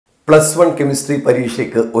+1 chemistry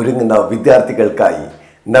പരീക്ഷയ്ക്ക് ഒരുങ്ങുന്ന വിദ്യാർത്ഥികൾക്കായി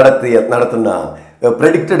നടത്തുന്ന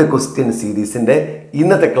പ്രെഡിക്റ്റഡ് ക്വസ്റ്റ്യൻ സീരീസിന്റെ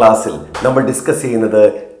ഇന്നത്തെ ക്ലാസ്സിൽ നമ്മൾ ഡിസ്കസ് ചെയ്യുന്നത്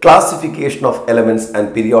classification of elements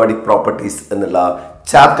and periodic properties എന്നുള്ള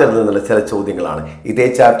ചാപ്റ്ററിൽ നിന്നുള്ള ചില ചോദ്യങ്ങളാണ്. ഇതേ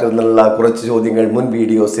ചാപ്റ്ററിൽ നിന്നുള്ള കുറച്ച് ചോദ്യങ്ങൾ മുൻ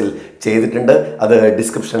വീഡിയോസിൽ ചെയ്തിട്ടുണ്ട്. അത്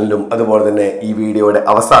ഡിസ്ക്രിപ്ഷനിലും അതുപോലെ തന്നെ ഈ വീഡിയോയുടെ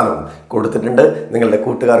അവസാനവും കൊടുത്തിട്ടുണ്ട്. നിങ്ങളുടെ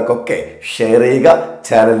കൂട്ടുകാർക്കൊക്കെ ഷെയർ ചെയ്യുക,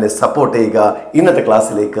 ചാനലിനെ സപ്പോർട്ട് ചെയ്യുക. ഇന്നത്തെ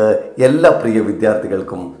ക്ലാസ്സിലേക്ക് എല്ലാ പ്രിയ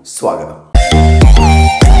വിദ്യാർത്ഥികൾക്കും സ്വാഗതം.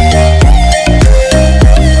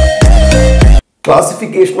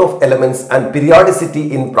 Classification of elements and periodicity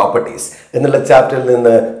in properties എന്നുള്ള ചാപ്റ്ററിൽ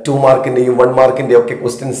നിന്ന് 2 മാർക്കിന്റെയും 1 മാർക്കിന്റെയും ഒക്കെ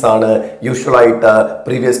ക്വസ്റ്റ്യൻസ് ആണ് യൂഷ്വലായിട്ട്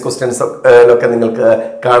പ്രീവിയസ് ക്വസ്റ്റ്യൻസ് ഒക്കെ നിങ്ങൾക്ക്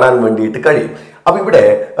കാണാൻ വേണ്ടിയിട്ട് കഴിയും. അപ്പൊ ഇവിടെ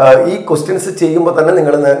ഈ ക്വസ്റ്റ്യൻസ് ചെയ്യുമ്പോൾ തന്നെ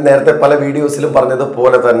നിങ്ങൾ നേരത്തെ പല വീഡിയോസിലും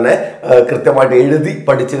പറഞ്ഞതുപോലെ തന്നെ കൃത്യമായിട്ട് എഴുതി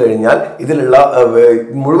പഠിച്ചു കഴിഞ്ഞാൽ ഇതിലുള്ള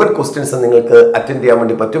മുഴുവൻ ക്വസ്റ്റ്യൻസ് നിങ്ങൾക്ക് അറ്റൻഡ് ചെയ്യാൻ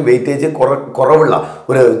വേണ്ടി പറ്റും. വെയിറ്റേജ് കുറവുള്ള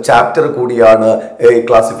ഒരു ചാപ്റ്റർ കൂടിയാണ്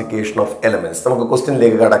ക്ലാസിഫിക്കേഷൻ ഓഫ് എലമെന്റ്സ്. നമുക്ക്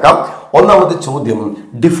ക്വസ്റ്റ്യനിലേക്ക് കടക്കാം. ഒന്നാമത്തെ ചോദ്യം,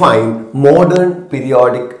 ഡിഫൈൻ മോഡേൺ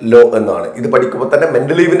പീരിയോഡിക് ലോ എന്നാണ്. ഇത് പഠിക്കുമ്പോൾ തന്നെ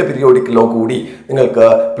മെൻഡലീവിന്റെ പീരിയോഡിക് ലോ കൂടി നിങ്ങൾക്ക്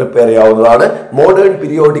പ്രിപ്പയർ ചെയ്യാവുന്നതാണ്. Modern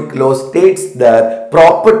periodic law States that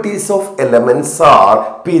properties of elements are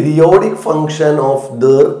periodic function of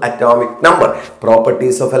their atomic number.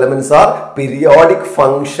 Properties of elements are periodic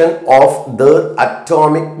function of their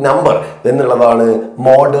atomic number എന്നുള്ളതാണ്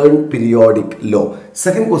modern periodic law.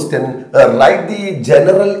 Second question, write the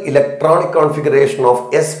general electronic configuration of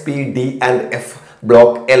s, p, d and f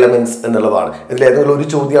block elements എന്നുള്ളതാണ്. ഇതിൽ ഏതെങ്കിലും ഒരു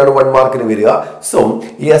ചോദ്യമാണ് 1 മാർക്കിന് വരിക. So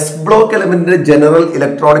S block എലമെന്റിന്റെ general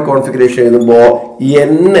electronic configuration എഴുതുമ്പോൾ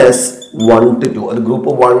NS1 to 2, അത്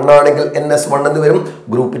ഗ്രൂപ്പ് 1 ആണെങ്കിൽ NS1 എന്ന് വരും,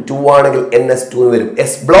 ഗ്രൂപ്പ് 2 ആണെങ്കിൽ NS2 എന്ന് വരും.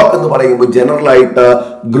 എസ് ബ്ലോക്ക് എന്ന് പറയുമ്പോൾ ജനറൽ ആയിട്ട്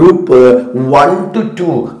ഗ്രൂപ്പ് 1 to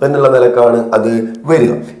 2 എന്നുള്ള നിലക്കാണ് അത്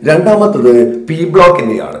വരിക. രണ്ടാമത്തത് പി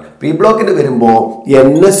ബ്ലോക്കിന്റെയാണ്. പി ബ്ലോക്കിന്റെ വരുമ്പോൾ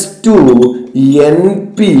NS2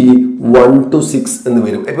 NP1 to 6 എന്ന്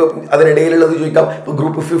വരും. ഇപ്പൊ അതിനിടയിലുള്ളത് ചോദിക്കാം. ഇപ്പൊ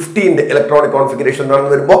ഗ്രൂപ്പ് 15 ഇലക്ട്രോണിക് കോൺഫിഗറേഷൻ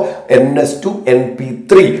എന്താണെന്ന് വരുമ്പോൾ NS2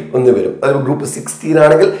 NP3 എന്ന് വരും. അത് ഗ്രൂപ്പ് 16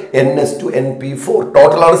 ആണെങ്കിൽ NS2 NP4.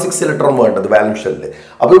 ടോട്ടൽ ആണ് 6 ഇലക്ട്രോൺ വേണ്ടത് വാലൻസ് ഷെല്ലിൽ.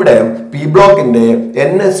 അപ്പൊ ഇവിടെ പി ബ്ലോക്കിന്റെ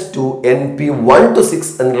NS2 NP1 to 6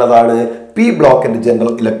 എന്നുള്ളതാണ് പി ബ്ലോക്കിന്റെ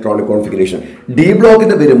ജനറൽ ഇലക്ട്രോണിക് കോൺഫിഗറേഷൻ. ഡി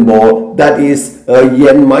ബ്ലോക്കിന്റെ വരുമ്പോൾ that is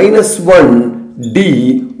N-1 D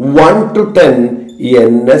 1 to 10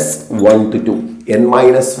 NS1 to 2.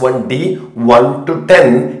 N-1 D 1 to 10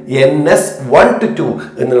 NS1 to 2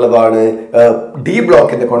 എന്നുള്ളതാണ് ഡി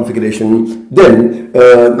ബ്ലോക്കിന്റെ കോൺഫിഗറേഷൻ. ദെൻ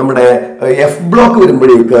നമ്മുടെ എഫ് ബ്ലോക്ക്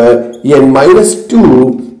വരുമ്പോഴേക്ക് N-2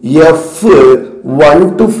 F1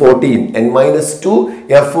 to 14, N-2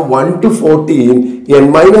 F1 to 14,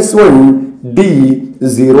 N-1 D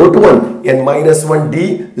 0 to 1, N-1 D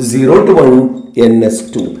 0 to 1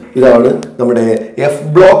 NS2. ഇതാണ് നമ്മുടെ F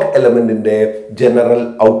block എലമെന്റിന്റെ general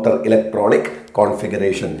outer electronic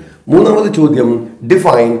configuration. മൂന്നാമത് ചോദ്യം,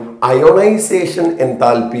 define ionisation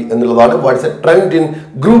enthalpy എന്നുള്ളതാണ്. What's a trend in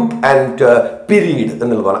group and period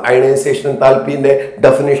എന്നുള്ളതാണ്. Ionisation എൻതാൽപ്പിന്റെ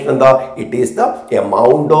definition എന്താ? It is the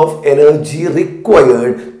amount of energy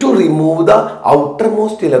required to remove the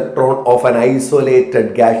outermost electron of an isolated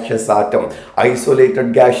ഗാഷ്യസ് atom.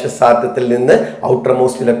 Isolated ഗാഷ്യസ് ആറ്റത്തിൽ നിന്ന്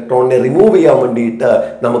outermost ഇലക്ട്രോണിനെ remove ചെയ്യാൻ വേണ്ടിയിട്ട്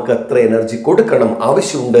നമുക്ക് എത്ര energy കൊടുക്കണം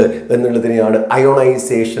ആവശ്യമുണ്ട് എന്നുള്ളതിനെയാണ്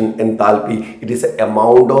ionisation enthalpy. It is A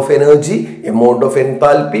amount of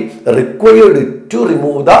enthalpy required to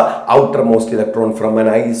remove the outermost electron from an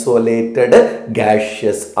isolated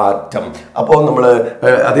gaseous atom. അപ്പോൾ നമ്മൾ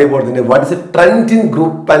അതേപോലെ തന്നെ what is a trend in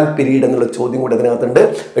group and period എന്നുള്ള ചോദ്യം കൂടി അതിനകത്തുണ്ട്.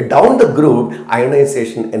 Down the group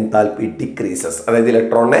ionisation enthalpy decreases. അതായത്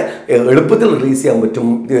ഇലക്ട്രോണിനെ എളുപ്പത്തിൽ റിലീസ് ചെയ്യാൻ പറ്റും,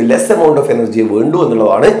 ലെസ് എമൗണ്ട് ഓഫ് എനർജി വേണ്ടു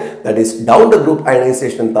എന്നുള്ളതാണ്. That is down the group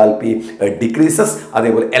ionisation enthalpy decreases.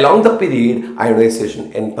 അതേപോലെ along the period ionisation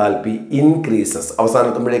enthalpy increases.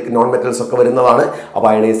 അവസാനത്തുമ്പോഴേക്ക് non metals ഒക്കെ വരുന്നതാണ്. അപ്പോൾ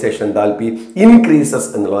അയോണൈസേഷൻ എൻതാൽപ്പി ഇൻക്രീസസ്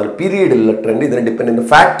എന്നുള്ളതാണ് പീരീഡിലുള്ള ട്രെൻഡ്. ഇതിന് ഡിപ്പെൻഡന്റ്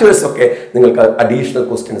ഫാക്ടേഴ്സ് ഒക്കെ നിങ്ങൾക്ക് അഡീഷണൽ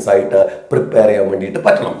ക്വസ്റ്റ്യൻസ് ആയിട്ട് പ്രിപ്പയർ ചെയ്യാൻ വേണ്ടിയിട്ട്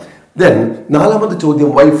പറ്റണം. Then നാലാമത്തെ ചോദ്യം,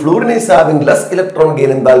 why fluorine is having less electron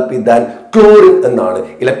gain enthalpy than chlorine എന്നാണ്.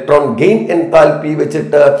 ഇലക്ട്രോൺ ഗെയിൻ എൻതാൽപ്പി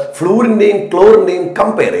വെച്ചിട്ട് ഫ്ലൂറിന്റെയും ക്ലോറിന്റെയും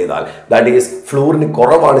കമ്പയർ ചെയ്താൽ ദാറ്റ് ഈസ് ഫ്ലൂറിന്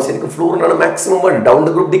കുറവാണ്. ശരിക്കും ഫ്ലൂറിനാണ് മാക്സിമം വേണ്ടത്. ഡൗൺ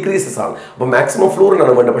ദ ഗ്രൂപ്പ് ഡിക്രീസസ് ആണ്. അപ്പോൾ മാക്സിമം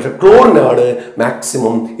ഫ്ലൂറിനാണ് വേണ്ടത്. പക്ഷേ ക്ലോറിനാണ്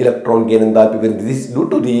മാക്സിമം ഇലക്ട്രോൺ ഗെയിൻ എൻതാൽപ്പി വരുന്നത്. This due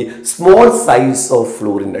to the small size of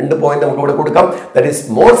fluorine. 2 point നമുക്ക് ഇവിടെ കൊടുക്കാം. That is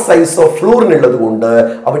small size of fluorine ഉള്ളത് കൊണ്ട്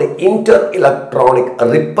അവിടെ Inter electronic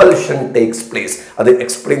repulsion takes place. അത്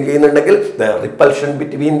എക്സ്പ്ലെയിൻ ചെയ്യുന്നുണ്ടെങ്കിൽ the repulsion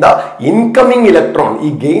between the incoming electron,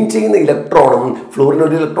 ഈ ഗെയിൻ ചെയ്യുന്ന ഇലക്ട്രോണും ഫ്ലൂറിൻ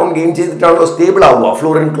ഒരു ഇലക്ട്രോൺ ഗെയിൻ ചെയ്തിട്ടാണല്ലോ സ്റ്റേബിൾ ആവുക,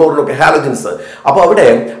 ഫ്ലൂറിൻ ക്ലോറിൻ ഒക്കെ ഹാലജൻസ്. അപ്പോൾ അവിടെ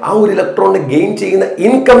ആ ഒരു ഇലക്ട്രോണിനെ ഗെയിൻ ചെയ്യുന്ന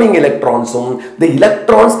incoming ഇലക്ട്രോൺസും the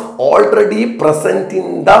electrons already present in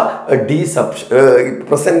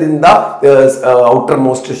the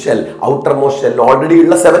outermost shell already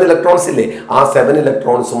ഉള്ള 7 ഇലക്ട്രോൺസ് ഇല്ലേ, ആ 7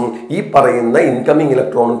 ഇലക്ട്രോൺസും ഈ പറയുന്ന ഇൻകമിങ്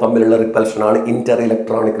ഇലക്ട്രോണും തമ്മിലുള്ള റിപ്പൽഷൻ ആണ് ഇന്റർ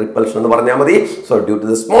ഇലക്ട്രോണിക് റിപ്പൽഷൻ എന്ന് പറഞ്ഞാൽ മതി. So due to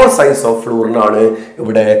the small size of fluorine ആണ്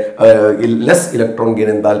ഇവിടെ ലെസ് ഇലക്ട്രോൺ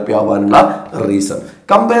ഗെയിൻ എൻതാൽപ്പി ആവാനുള്ള reason.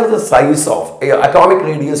 Compare the size of atomic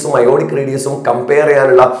റേഡിയസും ionic റേഡിയസും compare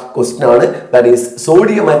ചെയ്യാനുള്ള ക്വസ്റ്റ്യൻ ആണ്. That is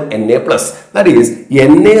sodium and Na+. That is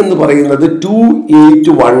Na എന്ന് പറയുന്നത്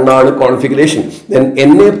 281 ആണ് കോൺഫിഗറേഷൻ. ദെൻ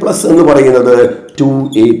Na+ എന്ന് പറയുന്നത്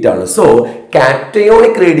 28 ആണ്. So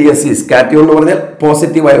cationic radius is, cation എന്ന് പറഞ്ഞാൽ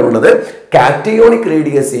positive ആയുള്ളത്, cationic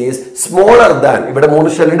radius is smaller than, ഇവിടെ 3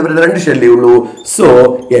 ഷെല്ലുണ്ട്, ഇവിടെ 2 ഷെല്ലേ ഉള്ളൂ. So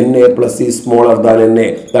Na+ is smaller than Na.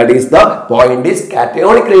 That is the point is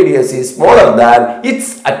cationic radius is smaller than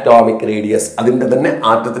it's atomic radius. അതിന്റെ തന്നെ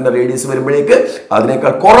ആറ്റത്തിന്റെ റേഡിയസ് വരുമ്പോഴേക്ക്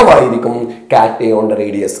അതിനേക്കാൾ കുറവായിരിക്കും കാറ്റയോണിന്റെ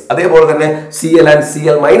റേഡിയസ്. അതേപോലെ തന്നെ Cl ആൻഡ്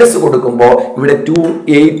Cl- കൊടുക്കുമ്പോൾ ഇവിടെ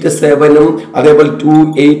 287ഉം അതേപോലെ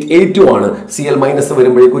 288ഉം ആണ്. Cl-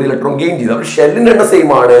 വരുമ്പോഴേക്കും ഒരു ഇലക്ട്രോൺ ഗെയിൻ ചെയ്തു. അവിടെ ഷെല്ലിന്റെ എണ്ണം സെയിം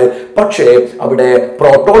ആണ്, പക്ഷേ അവിടെ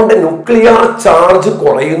പ്രോട്ടോണിന്റെ ന്യൂക്ലിയർ ചാർജ്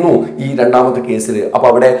കുറയുന്നു ഈ രണ്ടാമത്തെ കേസിൽ. അപ്പൊ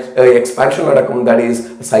അവിടെ എക്സ്പാൻഷൻ നടക്കും, ദാറ്റ് ഈസ്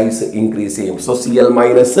സൈസ് ഇൻക്രീസ് ചെയ്യും. So Cl-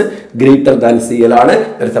 greater than Cl ആണ്.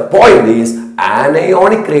 Point is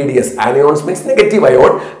anionic radius. Anions means negative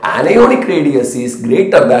ion. Anionic radius is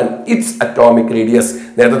greater than its atomic radius.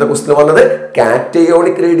 നേരത്തെ ക്വസ്റ്റ്യൻ വന്നത്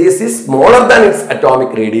cationic radius is smaller than its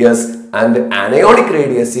atomic radius and anionic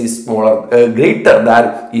radius is greater than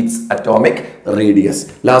its atomic radius.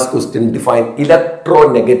 Last question, define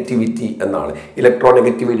electronegativity എന്നാണ്.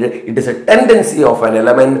 Electronegativity, it is a tendency of an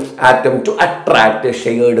element atom to attract a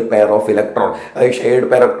shared pair of electron. Shared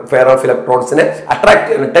pair of electrons നെ attract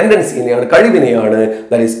ചെയ്യുന്ന ടെൻഡൻസിനെയാണ്, കഴിവിനെയാണ്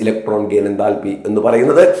that is electron gain enthalpy എന്ന്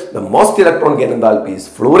പറയുന്നത്. The most electron gain enthalpy is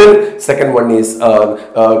fluorine. Second one is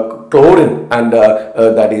chlorine, and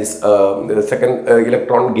that is the second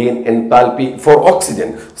electron gain enthalpy for oxygen.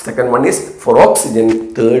 Second one is for oxygen.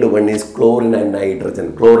 Third one is chlorine and nitrogen.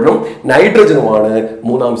 Chlorine nitrogenുമാണ്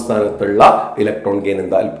മൂന്നാം സ്ഥാനത്തുള്ള electron gain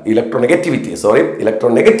enthalpy,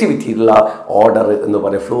 electronegativity ഉള്ള order എന്ന്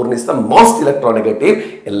പറയുന്നത്. Fluorine is the most electronegative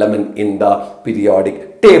element in the periodic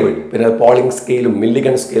table. പിന്നെ polling സ്കെയിലും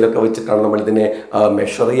മില്ലിഗൺ സ്കെയിലൊക്കെ വെച്ചിട്ടാണ് നമ്മൾ ഇതിനെ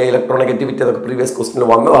measure ചെയ്യുക. ഇലക്ട്രോണെഗറ്റിവിറ്റി അതൊക്കെ പ്രീവിയസ് ക്വസ്റ്റിനിൽ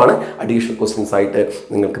വന്നതാണ്. അഡീഷണൽ ക്വസ്റ്റ്യൻസ് ആയിട്ട്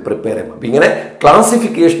നിങ്ങൾക്ക് പ്രിപ്പയർ ചെയ്യാം. അപ്പം ഇങ്ങനെ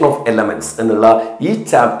ക്ലാസിഫിക്കേഷൻ ഓഫ് എലമെന്റ്സ് എന്നുള്ള ഈ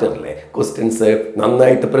ചാപ്റ്ററിലെ ക്വസ്റ്റ്യൻസ്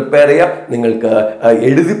നന്നായിട്ട് പ്രിപ്പയർ ചെയ്യുക. നിങ്ങൾക്ക്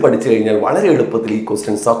എഴുതി പഠിച്ചു കഴിഞ്ഞാൽ വളരെ എളുപ്പത്തിൽ ഈ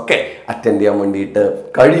ക്വസ്റ്റ്യൻസ് ഒക്കെ അറ്റൻഡ് ചെയ്യാൻ വേണ്ടിയിട്ട്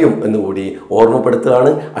കഴിയും എന്നുകൂടി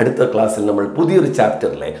ഓർമ്മപ്പെടുത്തുകയാണ്. അടുത്ത ക്ലാസ്സിൽ നമ്മൾ പുതിയൊരു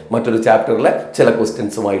ചാപ്റ്ററിലെ മറ്റൊരു ചാപ്റ്ററിലെ ചില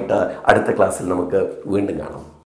ക്വസ്റ്റ്യൻസുമായിട്ട് അടുത്ത ക്ലാസ്സിൽ നമുക്ക് വീണ്ടും കാണാം.